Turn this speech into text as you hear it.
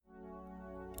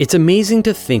It's amazing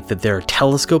to think that there are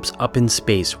telescopes up in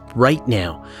space right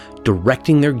now,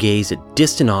 directing their gaze at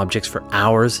distant objects for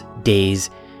hours, days,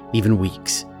 even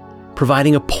weeks,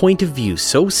 providing a point of view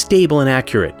so stable and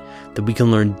accurate that we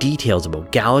can learn details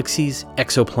about galaxies,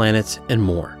 exoplanets, and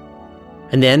more.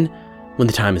 And then, when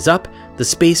the time is up, the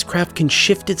spacecraft can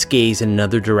shift its gaze in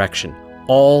another direction,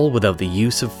 all without the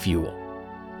use of fuel.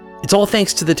 It's all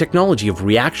thanks to the technology of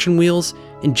reaction wheels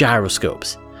and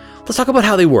gyroscopes. Let's talk about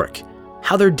how they work,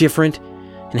 how they're different,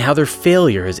 and how their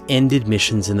failure has ended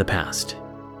missions in the past.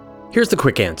 Here's the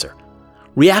quick answer.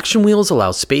 Reaction wheels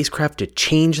allow spacecraft to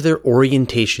change their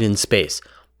orientation in space,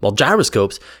 while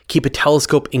gyroscopes keep a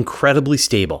telescope incredibly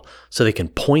stable so they can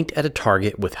point at a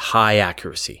target with high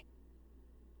accuracy.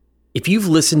 If you've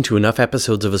listened to enough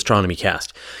episodes of Astronomy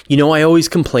Cast, you know I always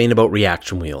complain about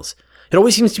reaction wheels. It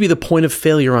always seems to be the point of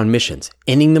failure on missions,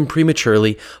 ending them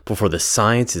prematurely before the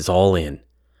science is all in.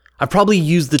 I've probably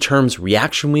used the terms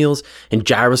reaction wheels and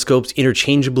gyroscopes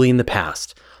interchangeably in the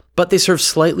past, but they serve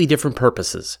slightly different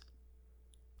purposes.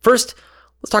 First,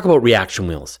 let's talk about reaction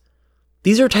wheels.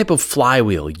 These are a type of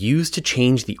flywheel used to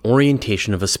change the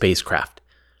orientation of a spacecraft.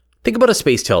 Think about a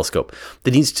space telescope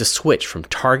that needs to switch from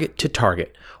target to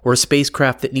target, or a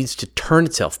spacecraft that needs to turn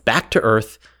itself back to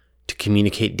Earth to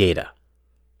communicate data.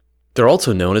 They're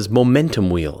also known as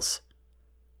momentum wheels.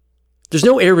 There's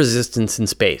no air resistance in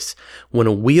space. When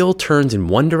a wheel turns in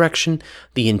one direction,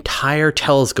 the entire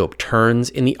telescope turns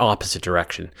in the opposite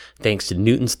direction, thanks to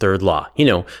Newton's third law.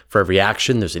 For every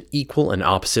action, there's an equal and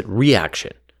opposite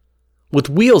reaction. With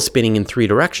wheels spinning in three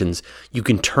directions, you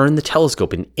can turn the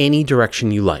telescope in any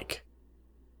direction you like.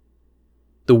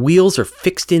 The wheels are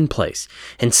fixed in place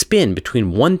and spin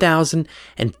between 1,000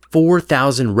 and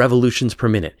 4,000 revolutions per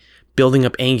minute, building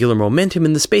up angular momentum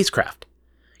in the spacecraft.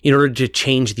 In order to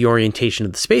change the orientation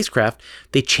of the spacecraft,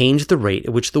 they change the rate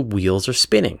at which the wheels are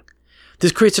spinning.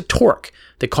 This creates a torque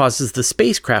that causes the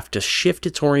spacecraft to shift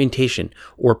its orientation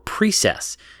or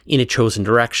precess in a chosen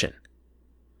direction.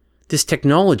 This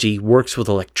technology works with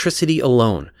electricity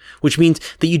alone, which means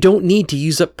that you don't need to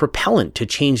use up propellant to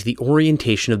change the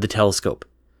orientation of the telescope.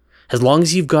 As long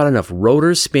as you've got enough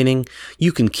rotors spinning,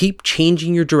 you can keep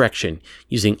changing your direction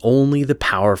using only the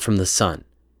power from the sun.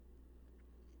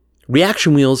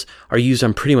 Reaction wheels are used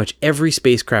on pretty much every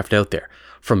spacecraft out there,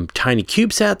 from tiny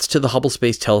CubeSats to the Hubble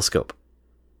Space Telescope.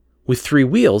 With three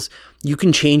wheels, you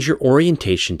can change your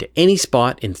orientation to any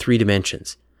spot in 3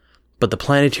 dimensions. But the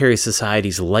Planetary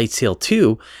Society's LightSail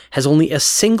 2 has only a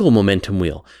single momentum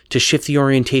wheel to shift the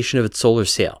orientation of its solar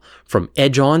sail, from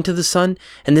edge-on to the sun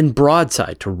and then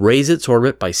broadside to raise its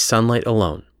orbit by sunlight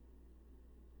alone.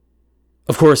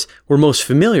 Of course, we're most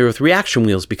familiar with reaction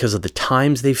wheels because of the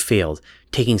times they've failed,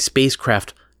 taking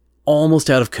spacecraft almost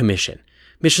out of commission.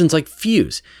 Missions like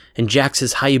Fuse and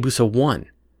JAXA's Hayabusa 1.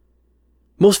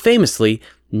 Most famously,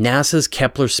 NASA's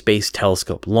Kepler Space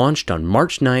Telescope launched on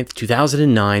March 9,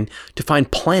 2009 to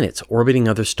find planets orbiting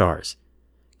other stars.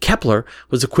 Kepler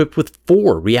was equipped with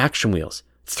 4 reaction wheels.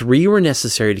 3 were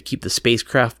necessary to keep the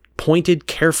spacecraft pointed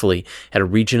carefully at a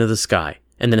region of the sky,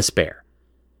 and then a spare.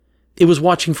 It was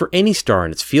watching for any star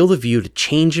in its field of view to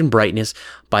change in brightness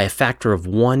by a factor of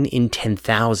 1 in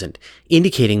 10,000,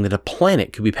 indicating that a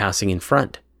planet could be passing in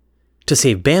front. To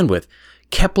save bandwidth,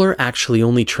 Kepler actually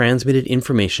only transmitted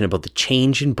information about the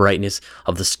change in brightness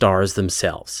of the stars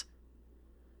themselves.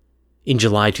 In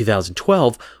July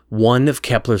 2012, one of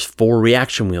Kepler's 4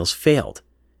 reaction wheels failed.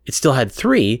 It still had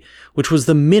 3, which was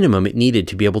the minimum it needed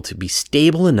to be able to be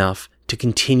stable enough to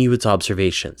continue its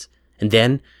observations. And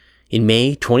then, in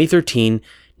May 2013,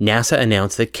 NASA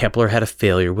announced that Kepler had a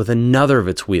failure with another of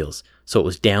its wheels, so it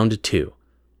was down to 2.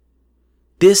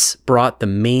 This brought the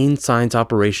main science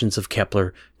operations of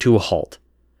Kepler to a halt.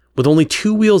 With only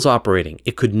 2 wheels operating,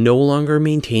 it could no longer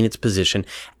maintain its position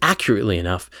accurately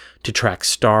enough to track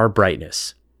star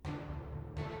brightness.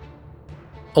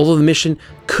 Although the mission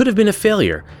could have been a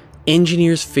failure,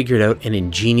 engineers figured out an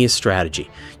ingenious strategy,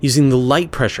 using the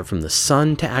light pressure from the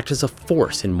sun to act as a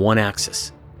force in one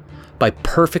axis. By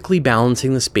perfectly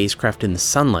balancing the spacecraft in the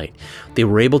sunlight, they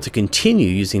were able to continue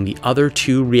using the other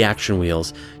 2 reaction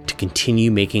wheels to continue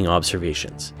making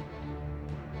observations.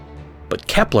 But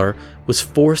Kepler was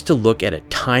forced to look at a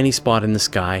tiny spot in the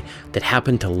sky that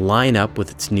happened to line up with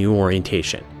its new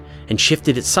orientation, and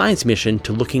shifted its science mission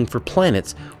to looking for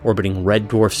planets orbiting red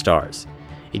dwarf stars.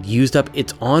 It used up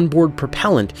its onboard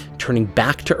propellant, turning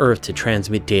back to Earth to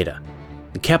transmit data.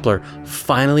 The Kepler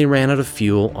finally ran out of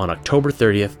fuel on October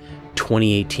 30th,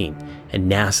 2018, and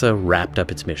NASA wrapped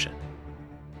up its mission.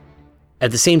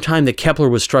 At the same time that Kepler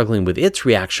was struggling with its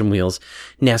reaction wheels,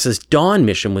 NASA's Dawn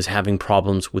mission was having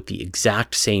problems with the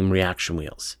exact same reaction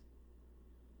wheels.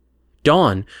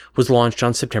 Dawn was launched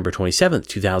on September 27,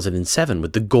 2007,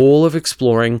 with the goal of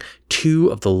exploring two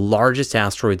of the largest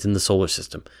asteroids in the solar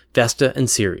system, Vesta and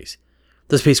Ceres.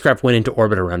 The spacecraft went into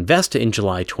orbit around Vesta in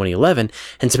July 2011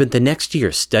 and spent the next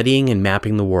year studying and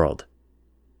mapping the world.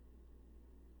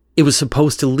 It was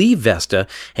supposed to leave Vesta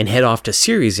and head off to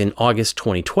Ceres in August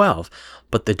 2012,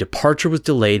 but the departure was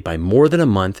delayed by more than a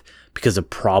month because of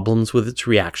problems with its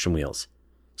reaction wheels.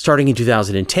 Starting in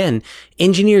 2010,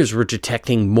 engineers were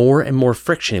detecting more and more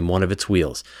friction in one of its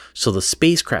wheels, so the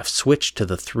spacecraft switched to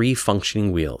the 3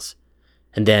 functioning wheels.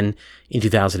 And then, in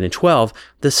 2012,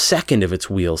 the second of its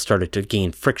wheels started to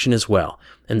gain friction as well,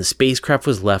 and the spacecraft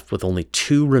was left with only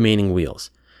 2 remaining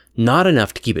wheels, not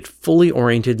enough to keep it fully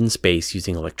oriented in space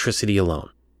using electricity alone.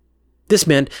 This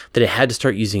meant that it had to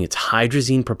start using its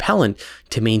hydrazine propellant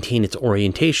to maintain its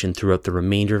orientation throughout the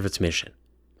remainder of its mission.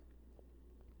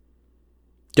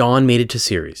 Dawn made it to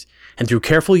Ceres, and through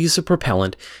careful use of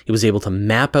propellant, it was able to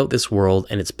map out this world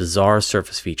and its bizarre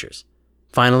surface features.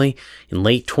 Finally, in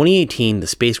late 2018, the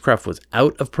spacecraft was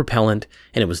out of propellant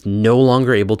and it was no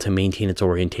longer able to maintain its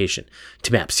orientation,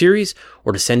 to map Ceres,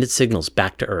 or to send its signals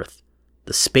back to Earth.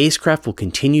 The spacecraft will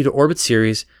continue to orbit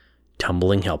Ceres,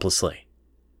 tumbling helplessly.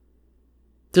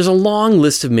 There's a long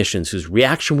list of missions whose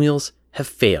reaction wheels have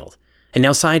failed, and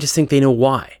now scientists think they know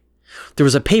why. There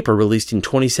was a paper released in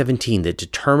 2017 that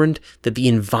determined that the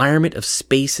environment of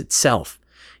space itself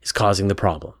is causing the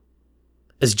problem.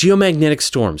 As geomagnetic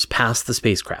storms pass the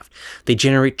spacecraft, they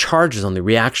generate charges on the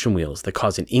reaction wheels that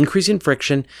cause an increase in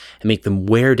friction and make them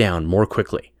wear down more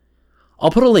quickly.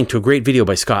 I'll put a link to a great video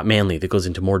by Scott Manley that goes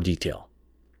into more detail.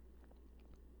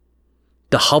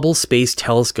 The Hubble Space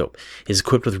Telescope is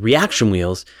equipped with reaction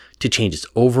wheels to change its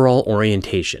overall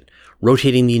orientation,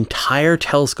 rotating the entire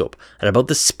telescope at about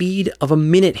the speed of a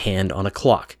minute hand on a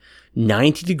clock,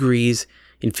 90 degrees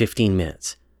in 15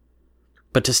 minutes.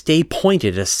 But to stay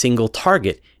pointed at a single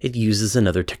target, it uses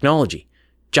another technology,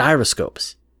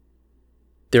 gyroscopes.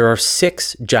 There are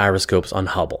 6 gyroscopes on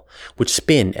Hubble, which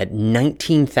spin at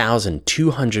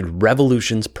 19,200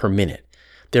 revolutions per minute.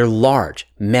 They're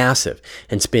large, massive,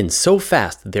 and spin so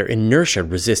fast that their inertia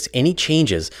resists any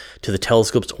changes to the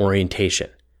telescope's orientation.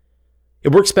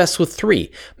 It works best with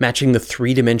 3, matching the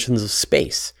 3 dimensions of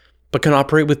space, but can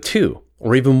operate with 2,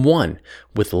 or even 1,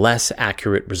 with less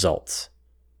accurate results.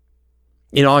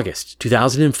 In August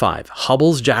 2005,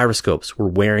 Hubble's gyroscopes were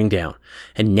wearing down,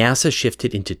 and NASA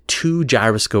shifted into 2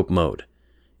 gyroscope mode.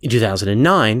 In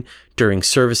 2009, during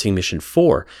servicing Mission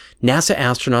 4, NASA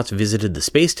astronauts visited the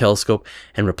Space Telescope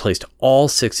and replaced all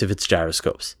 6 of its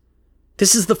gyroscopes.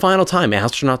 This is the final time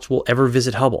astronauts will ever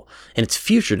visit Hubble, and its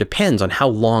future depends on how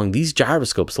long these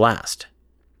gyroscopes last.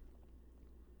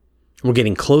 We're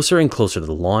getting closer and closer to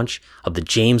the launch of the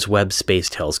James Webb Space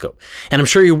Telescope, and I'm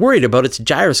sure you're worried about its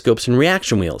gyroscopes and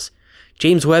reaction wheels.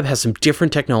 James Webb has some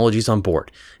different technologies on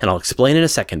board, and I'll explain in a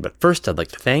second, but first I'd like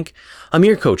to thank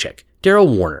Amir Kochek,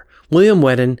 Daryl Warner, William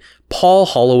Wedden, Paul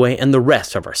Holloway, and the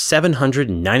rest of our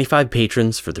 795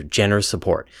 patrons for their generous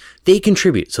support. They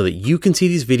contribute so that you can see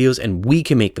these videos and we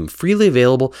can make them freely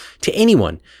available to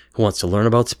anyone who wants to learn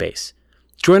about space.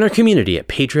 Join our community at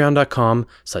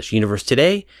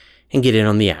patreon.com/universetoday and get in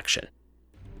on the action.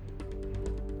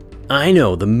 I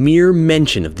know the mere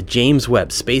mention of the James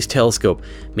Webb Space Telescope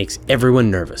makes everyone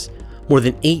nervous. More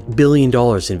than $8 billion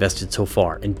invested so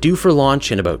far and due for launch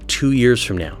in about 2 years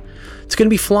from now. It's going to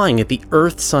be flying at the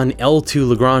Earth-Sun L2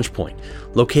 Lagrange point,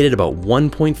 located about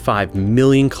 1.5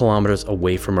 million kilometers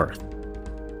away from Earth.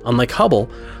 Unlike Hubble,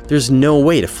 there's no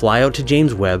way to fly out to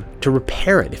James Webb to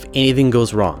repair it if anything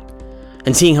goes wrong.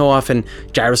 And seeing how often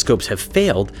gyroscopes have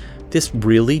failed, this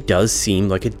really does seem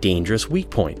like a dangerous weak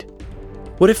point.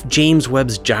 What if James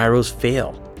Webb's gyros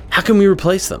fail? How can we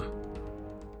replace them?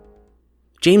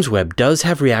 James Webb does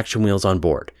have reaction wheels on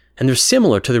board, and they're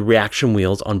similar to the reaction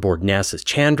wheels on board NASA's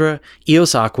Chandra,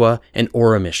 EOS Aqua, and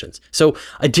Aura missions, so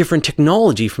a different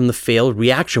technology from the failed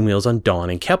reaction wheels on Dawn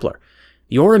and Kepler.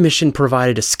 The Aura mission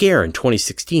provided a scare in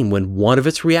 2016 when one of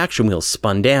its reaction wheels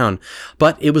spun down,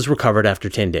 but it was recovered after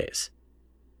 10 days.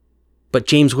 But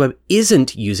James Webb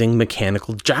isn't using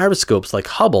mechanical gyroscopes like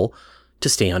Hubble to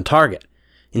stay on target.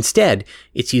 Instead,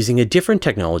 it's using a different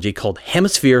technology called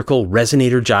hemispherical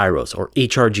resonator gyros, or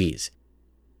HRGs.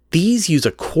 These use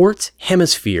a quartz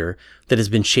hemisphere that has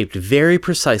been shaped very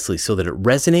precisely so that it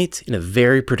resonates in a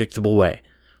very predictable way.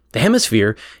 The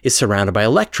hemisphere is surrounded by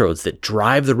electrodes that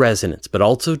drive the resonance, but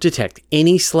also detect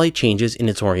any slight changes in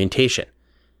its orientation.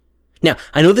 Now,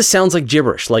 I know this sounds like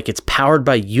gibberish, like it's powered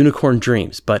by unicorn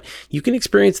dreams, but you can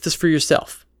experience this for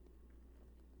yourself.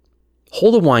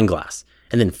 Hold a wine glass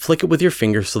and then flick it with your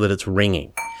finger so that it's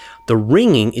ringing. The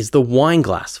ringing is the wine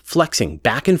glass flexing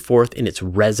back and forth in its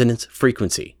resonance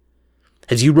frequency.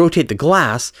 As you rotate the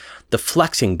glass, the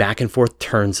flexing back and forth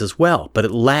turns as well, but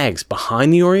it lags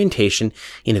behind the orientation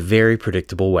in a very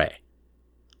predictable way.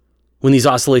 When these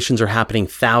oscillations are happening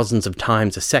thousands of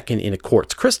times a second in a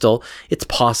quartz crystal, it's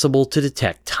possible to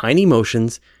detect tiny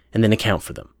motions and then account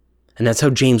for them. And that's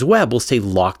how James Webb will stay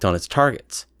locked on its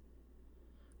targets.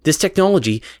 This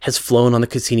technology has flown on the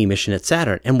Cassini mission at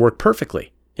Saturn and worked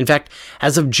perfectly. In fact,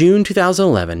 as of June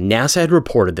 2011, NASA had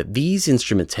reported that these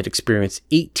instruments had experienced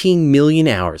 18 million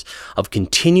hours of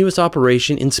continuous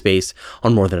operation in space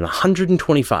on more than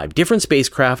 125 different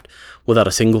spacecraft without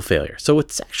a single failure. So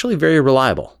it's actually very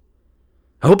reliable.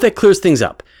 I hope that clears things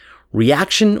up.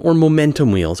 Reaction or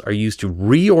momentum wheels are used to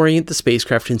reorient the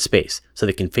spacecraft in space so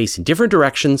they can face in different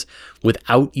directions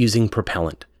without using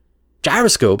propellant.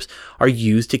 Gyroscopes are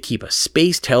used to keep a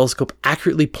space telescope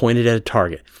accurately pointed at a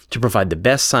target to provide the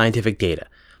best scientific data.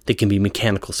 They can be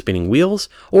mechanical spinning wheels,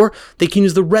 or they can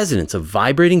use the resonance of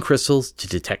vibrating crystals to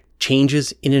detect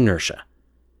changes in inertia.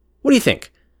 What do you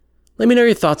think? Let me know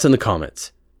your thoughts in the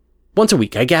comments. Once a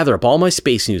week, I gather up all my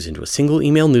space news into a single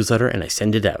email newsletter and I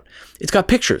send it out. It's got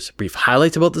pictures, brief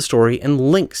highlights about the story,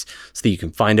 and links so that you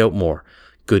can find out more.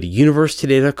 Go to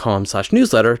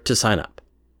universetoday.com/newsletter to sign up.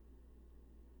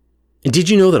 And did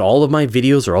you know that all of my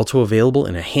videos are also available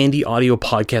in a handy audio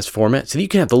podcast format so that you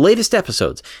can have the latest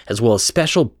episodes as well as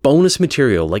special bonus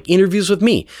material like interviews with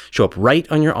me show up right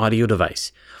on your audio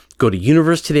device? Go to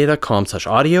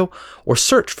universetoday.com/audio or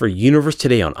search for Universe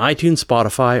Today on iTunes,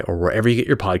 Spotify, or wherever you get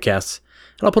your podcasts,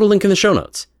 and I'll put a link in the show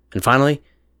notes. And finally,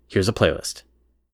 here's a playlist.